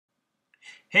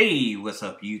Hey, what's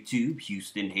up YouTube?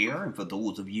 Houston here, and for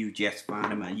those of you just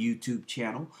finding my YouTube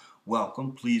channel,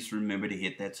 welcome. Please remember to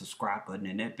hit that subscribe button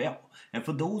and that bell. And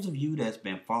for those of you that's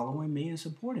been following me and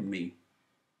supporting me,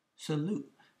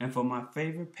 salute. And for my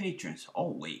favorite patrons,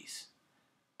 always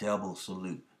double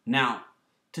salute. Now,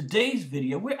 today's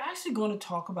video, we're actually going to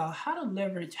talk about how to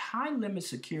leverage high limit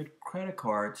secured credit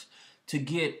cards to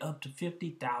get up to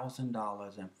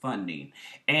 $50,000 in funding.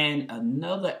 And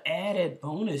another added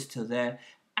bonus to that,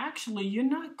 actually, you're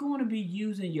not going to be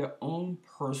using your own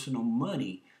personal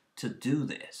money to do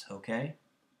this, okay?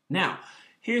 Now,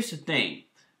 here's the thing.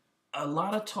 A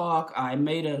lot of talk. I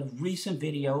made a recent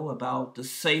video about the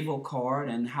Sable card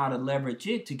and how to leverage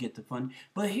it to get the funding.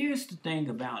 But here's the thing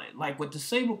about it. Like with the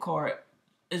Sable card,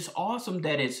 it's awesome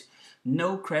that it's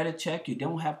no credit check. You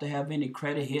don't have to have any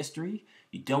credit history.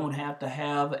 You don't have to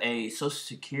have a social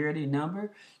security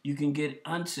number. You can get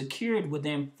unsecured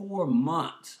within 4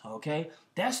 months, okay?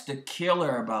 That's the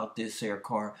killer about this here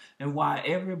card and why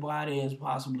everybody is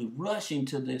possibly rushing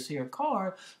to this here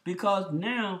card, because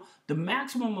now the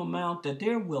maximum amount that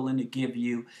they're willing to give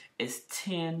you is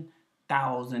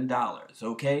 $10,000,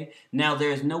 okay? Now,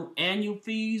 there's no annual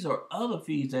fees or other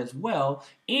fees as well,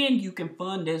 and you can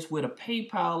fund this with a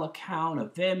PayPal account, a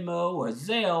Venmo, or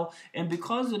Zelle, and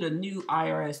because of the new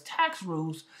IRS tax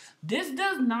rules, this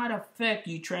does not affect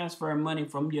you transferring money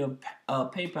from your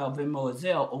PayPal, Venmo, or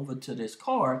Zelle over to this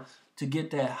card to get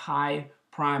that high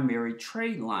primary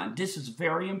trade line. This is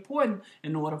very important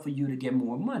in order for you to get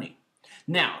more money.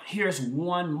 Now, here's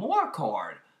one more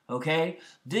card, okay?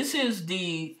 This is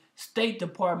the State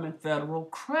Department Federal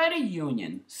Credit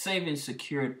Union Savings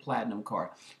Secured Platinum Card.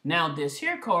 Now, this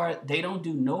here card, they don't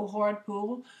do no hard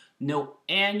pull, no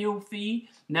annual fee.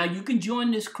 Now, you can join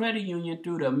this credit union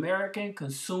through the American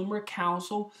Consumer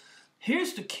Council.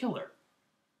 Here's the killer.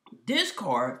 This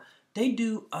card, they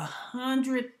do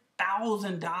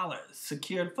 $100,000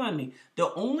 secured funding.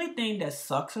 The only thing that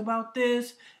sucks about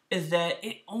this is that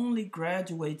it only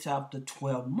graduates after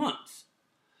 12 months.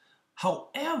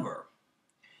 However,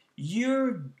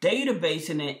 your database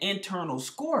and an internal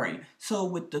scoring. So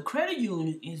with the credit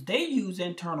unions, they use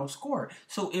internal scoring.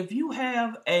 So if you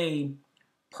have a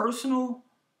personal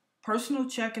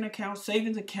checking account,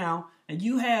 savings account, and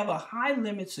you have a high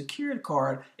limit secured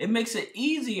card, it makes it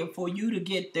easier for you to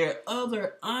get their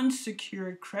other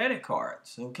unsecured credit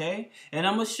cards, okay? And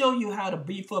I'm going to show you how to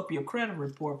beef up your credit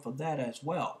report for that as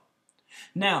well.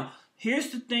 Now, here's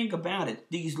the thing about it.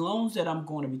 These loans that I'm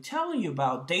going to be telling you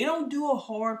about, they don't do a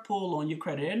hard pull on your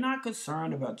credit. They're not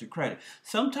concerned about your credit.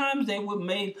 Sometimes they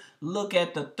may look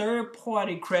at the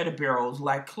third-party credit bureaus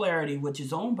like Clarity, which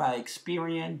is owned by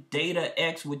Experian,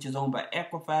 DataX, which is owned by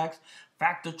Equifax,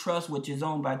 Factor Trust, which is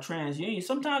owned by TransUnion.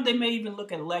 Sometimes they may even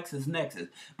look at LexisNexis.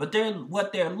 But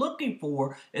what they're looking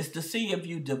for is to see if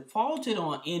you defaulted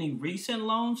on any recent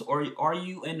loans or are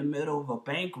you in the middle of a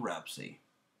bankruptcy.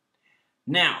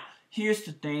 Now, here's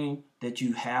the thing that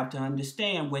you have to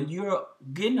understand when you're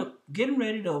getting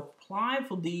ready to apply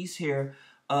for these here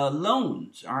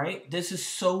loans, all right? This is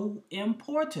so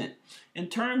important in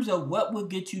terms of what will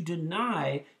get you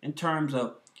denied in terms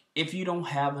of if you don't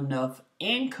have enough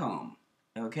income,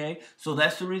 okay? So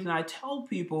that's the reason I tell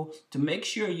people to make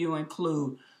sure you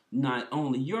include not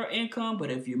only your income,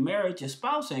 but if you're married, your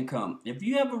spouse income. If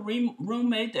you have a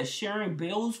roommate that's sharing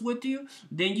bills with you,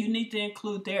 then you need to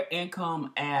include their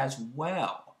income as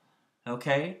well,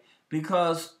 okay?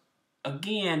 Because,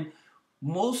 again,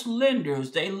 most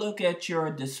lenders, they look at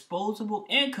your disposable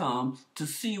income to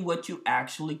see what you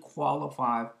actually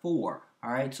qualify for,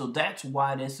 all right? So that's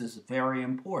why this is very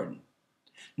important.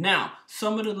 Now,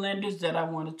 some of the lenders that I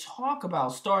want to talk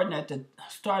about,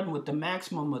 starting with the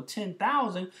maximum of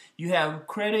 $10,000, you have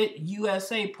Credit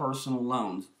USA personal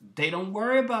loans. They don't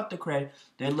worry about the credit.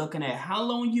 They're looking at how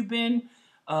long you've been,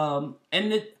 how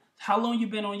long you've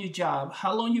been on your job,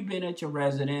 how long you've been at your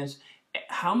residence,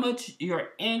 how much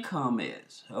your income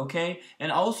is, okay?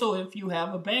 And also if you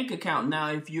have a bank account. Now,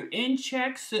 if you're in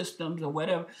check systems or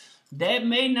whatever, that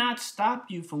may not stop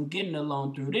you from getting a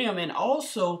loan through them. And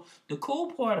also, the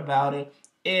cool part about it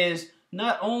is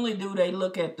not only do they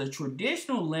look at the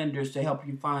traditional lenders to help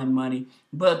you find money,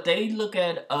 but they look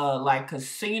at like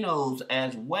casinos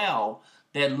as well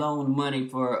that loan money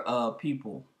for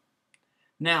people.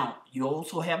 Now, you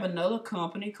also have another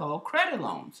company called Credit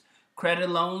Loans. Credit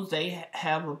Loans, they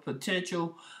have a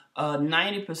potential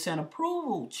 90%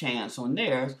 approval chance on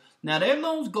theirs. Now, their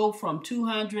loans go from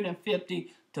 $250,000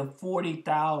 to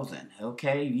 $40,000,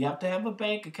 okay? You have to have a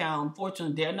bank account.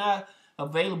 Unfortunately, they're not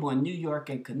available in New York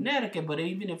and Connecticut, but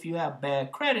even if you have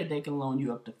bad credit, they can loan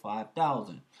you up to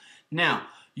 $5,000. Now,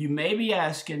 you may be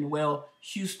asking, well,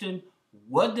 Houston,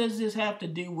 What does this have to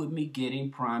do with me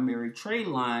getting primary trade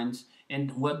lines?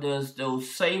 And what does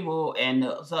those Sable and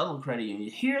those other credit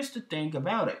unions? Here's the thing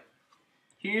about it.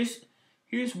 Here's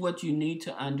what you need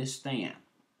to understand.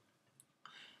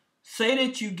 Say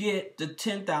that you get the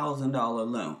 $10,000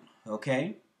 loan,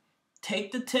 okay?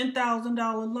 Take the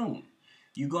 $10,000 loan.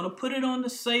 You're going to put it on the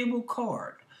Sable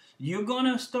card. You're going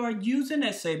to start using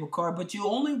that Sable card, but you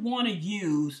only want to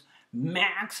use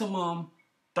maximum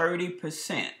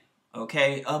 30%,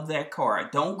 okay, of that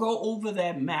card. Don't go over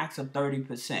that max of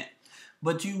 30%.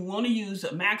 But you want to use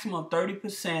a maximum of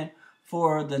 30%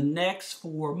 for the next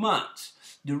 4 months.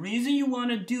 The reason you want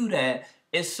to do that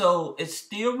is so it's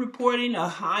still reporting a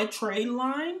high trade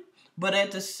line, but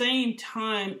at the same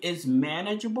time it's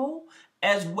manageable,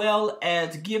 as well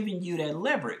as giving you that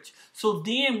leverage. So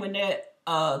then when that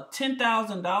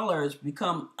 $10,000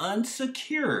 become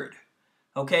unsecured,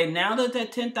 okay, now that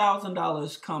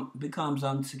 $10,000 becomes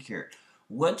unsecured,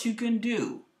 what you can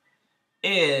do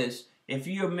is, if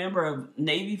you're a member of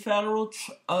Navy Federal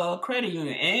Credit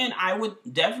Union, and I would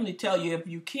definitely tell you, if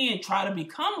you can, try to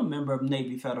become a member of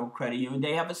Navy Federal Credit Union.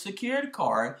 They have a secured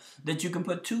card that you can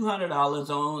put $200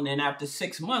 on, and after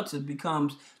 6 months, it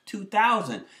becomes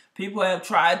 $2,000. People have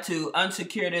tried to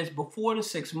unsecure this before the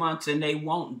 6 months, and they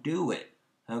won't do it.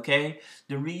 Okay,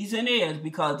 the reason is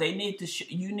because they need to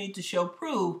you need to show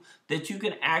proof that you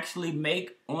can actually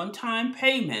make on-time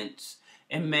payments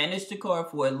and manage the card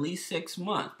for at least 6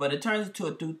 months. But it turns into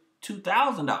a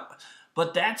 $2,000.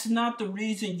 But that's not the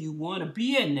reason you want to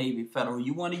be at Navy Federal.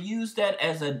 You want to use that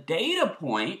as a data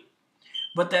point,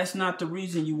 but that's not the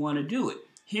reason you want to do it.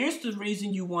 Here's the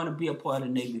reason you want to be a part of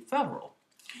Navy Federal.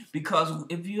 Because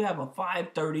if you have a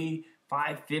 530,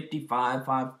 550,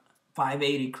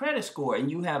 580 credit score, and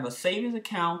you have a savings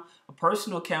account, a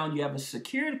personal account, you have a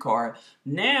secured card,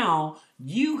 now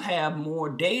you have more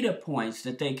data points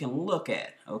that they can look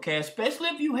at, okay? Especially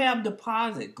if you have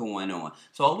deposit going on.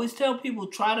 So I always tell people,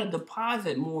 try to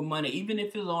deposit more money, even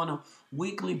if it's on a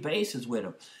weekly basis with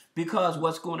them. Because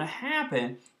what's going to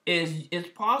happen is it's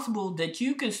possible that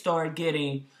you can start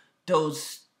getting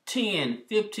those $10,000,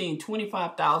 $15,000,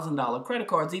 $25,000 credit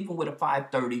cards, even with a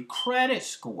 530 credit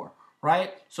score.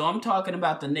 Right? So I'm talking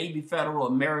about the Navy Federal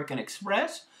American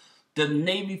Express, the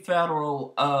Navy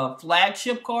Federal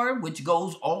flagship card, which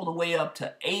goes all the way up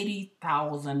to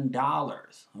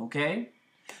 $80,000. Okay?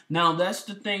 Now, that's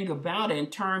the thing about it in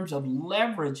terms of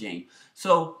leveraging.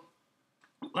 So,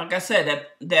 like I said,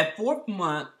 that 4th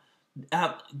month,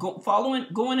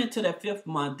 going into that 5th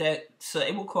month, that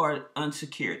Sable card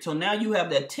unsecured. So now you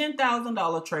have that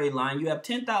 $10,000 trade line. You have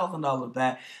 $10,000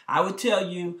 back. I would tell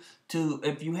you to,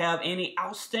 if you have any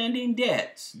outstanding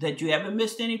debts that you haven't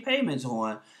missed any payments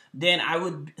on, then I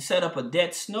would set up a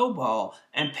debt snowball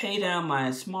and pay down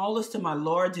my smallest to my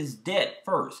largest debt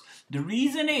first. The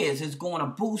reason is it's going to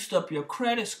boost up your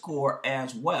credit score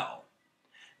as well.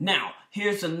 Now,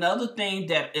 here's another thing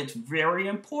that it's very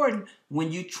important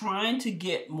when you're trying to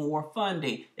get more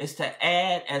funding is to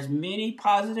add as many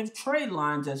positive trade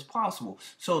lines as possible.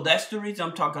 So that's the reason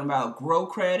I'm talking about Grow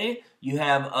Credit. You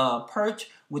have Perch.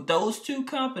 With those two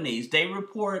companies, they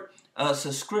report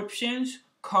subscriptions,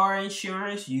 car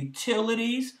insurance,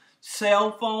 utilities,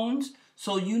 cell phones.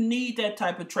 So you need that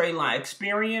type of trade line.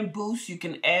 Experian Boost, you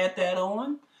can add that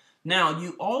on. Now,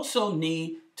 you also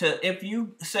need to, if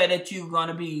you say that you're going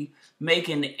to be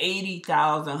making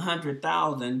 80,000,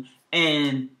 100,000,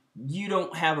 and you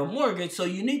don't have a mortgage, so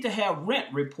you need to have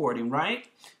rent reporting, right?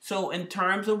 So in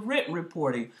terms of rent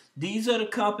reporting, these are the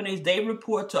companies, they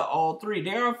report to all three.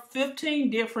 There are 15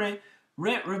 different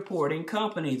rent reporting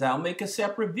companies. I'll make a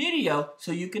separate video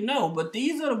so you can know, but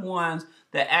these are the ones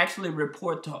that actually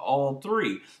report to all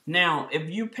three. Now, if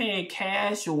you're paying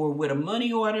cash or with a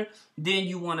money order, then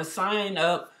you want to sign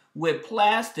up with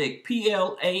Plastic,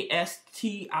 Plastiq.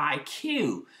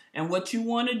 And what you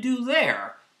want to do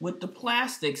there with the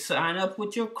Plastic, sign up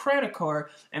with your credit card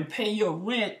and pay your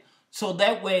rent, so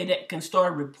that way that can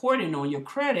start reporting on your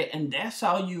credit, and that's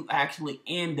how you actually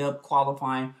end up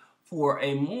qualifying for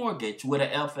a mortgage with a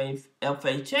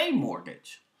FHA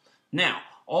mortgage. Now,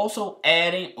 also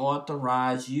adding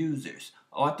authorized users.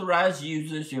 Authorized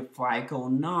users, your FICO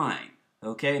 9.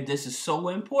 Okay, this is so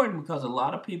important because a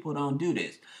lot of people don't do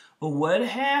this. But what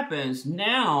happens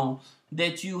now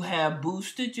that you have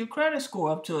boosted your credit score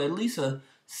up to at least a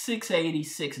 680,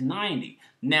 690?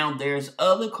 Now, there's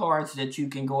other cards that you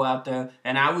can go out there,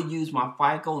 and I would use my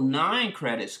FICO 9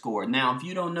 credit score. Now, if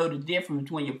you don't know the difference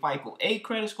between your FICO 8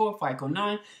 credit score, FICO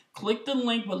 9, click the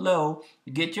link below,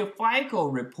 get your FICO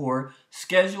report,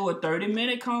 schedule a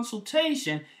 30-minute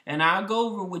consultation, and I'll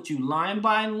go over with you line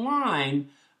by line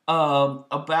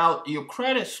about your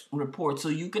credit report so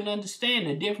you can understand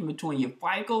the difference between your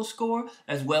FICO score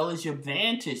as well as your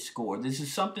Vantage score. This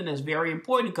is something that's very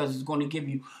important because it's going to give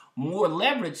you more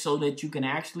leverage so that you can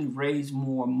actually raise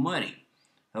more money.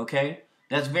 Okay?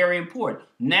 That's very important.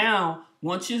 Now,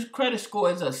 once your credit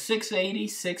score is a 680,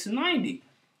 690,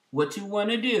 what you want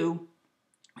to do,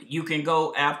 you can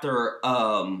go after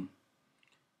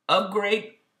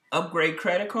upgrade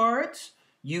credit cards.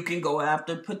 You can go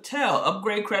after Patel.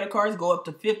 Upgrade credit cards go up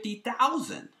to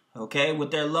 50,000. Okay, with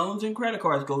their loans and credit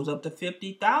cards goes up to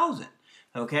 50,000.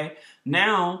 Okay,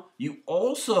 now you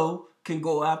also can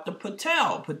go after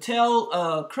Patel.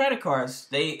 Patel credit cards.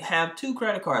 They have two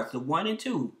credit cards, the 1 and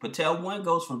 2. Patel 1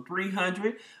 goes from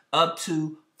 300 up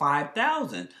to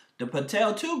 5,000. The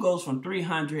Patel 2 goes from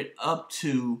 300 up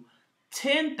to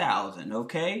 10,000.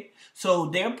 Okay, so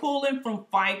they're pulling from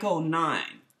FICO 9.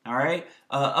 All right,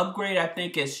 upgrade I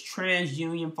think is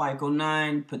TransUnion FICO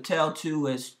 9. Patel 2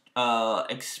 is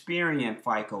Experian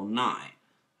FICO 9.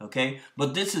 Okay,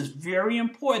 but this is very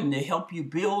important to help you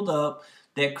build up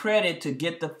that credit to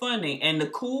get the funding. And the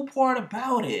cool part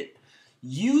about it,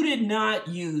 you did not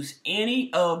use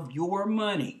any of your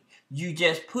money. You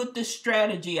just put the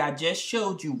strategy I just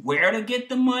showed you where to get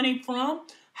the money from,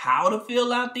 how to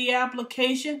fill out the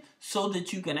application so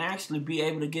that you can actually be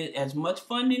able to get as much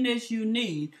funding as you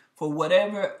need for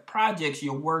whatever projects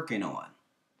you're working on.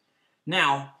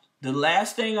 Now, the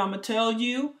last thing I'm going to tell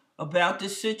you about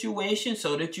this situation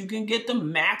so that you can get the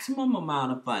maximum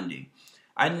amount of funding.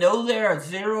 I know there are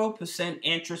 0%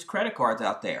 interest credit cards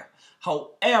out there.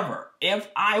 However, if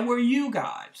I were you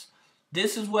guys,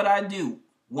 this is what I do.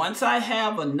 Once I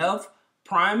have enough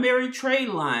primary trade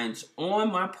lines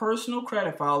on my personal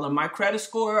credit file and my credit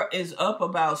score is up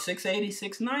about 680,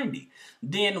 690,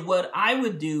 then what I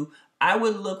would do, I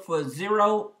would look for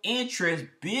 0 interest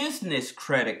business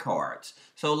credit cards.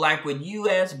 So like with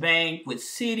US Bank, with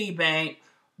Citibank,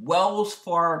 Wells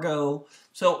Fargo.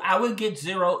 So I would get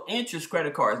 0 interest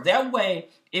credit cards. That way,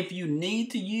 if you need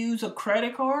to use a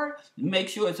credit card, make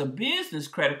sure it's a business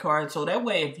credit card. So that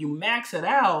way, if you max it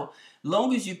out,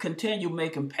 long as you continue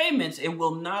making payments, it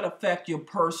will not affect your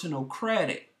personal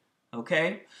credit.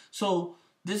 Okay? So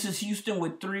this is Houston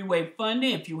with three-way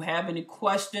funding. If you have any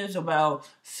questions about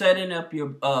setting up your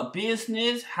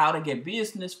business, how to get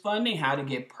business funding, how to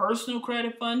get personal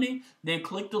credit funding, then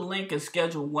click the link and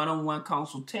schedule one-on-one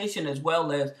consultation, as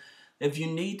well as if you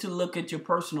need to look at your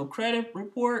personal credit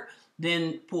report,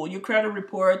 then pull your credit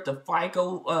report. The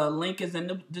FICO link is in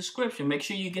the description. Make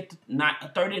sure you get the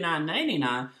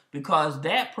 $39.99 because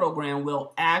that program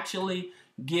will actually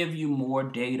give you more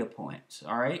data points.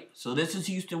 All right. So this is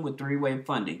Houston with three-way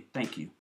funding. Thank you.